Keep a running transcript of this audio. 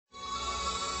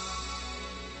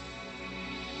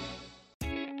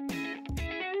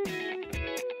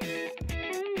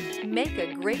Make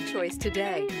a great choice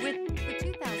today with the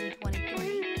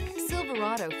 2023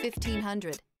 Silverado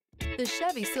 1500. The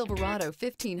Chevy Silverado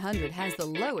 1500 has the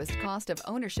lowest cost of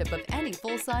ownership of any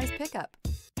full-size pickup.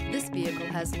 This vehicle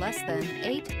has less than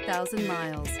 8,000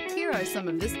 miles. Here are some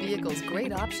of this vehicle's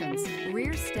great options: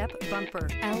 rear step bumper,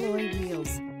 alloy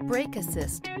wheels, brake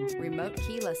assist, remote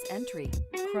keyless entry,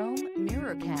 chrome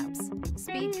mirror caps,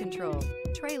 speed control,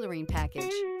 trailering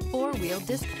package, four-wheel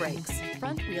disc brakes,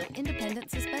 front-wheel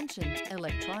independent suspension,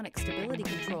 electronic stability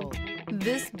control.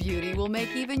 This beauty will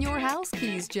make even your house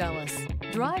keys jealous.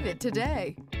 Drive it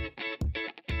today.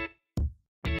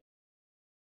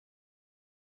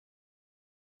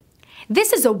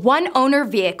 This is a one-owner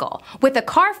vehicle with a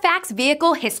Carfax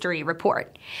Vehicle History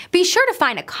Report. Be sure to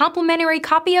find a complimentary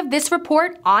copy of this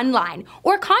report online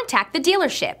or contact the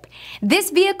dealership. This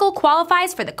vehicle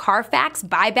qualifies for the Carfax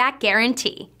Buyback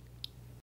Guarantee.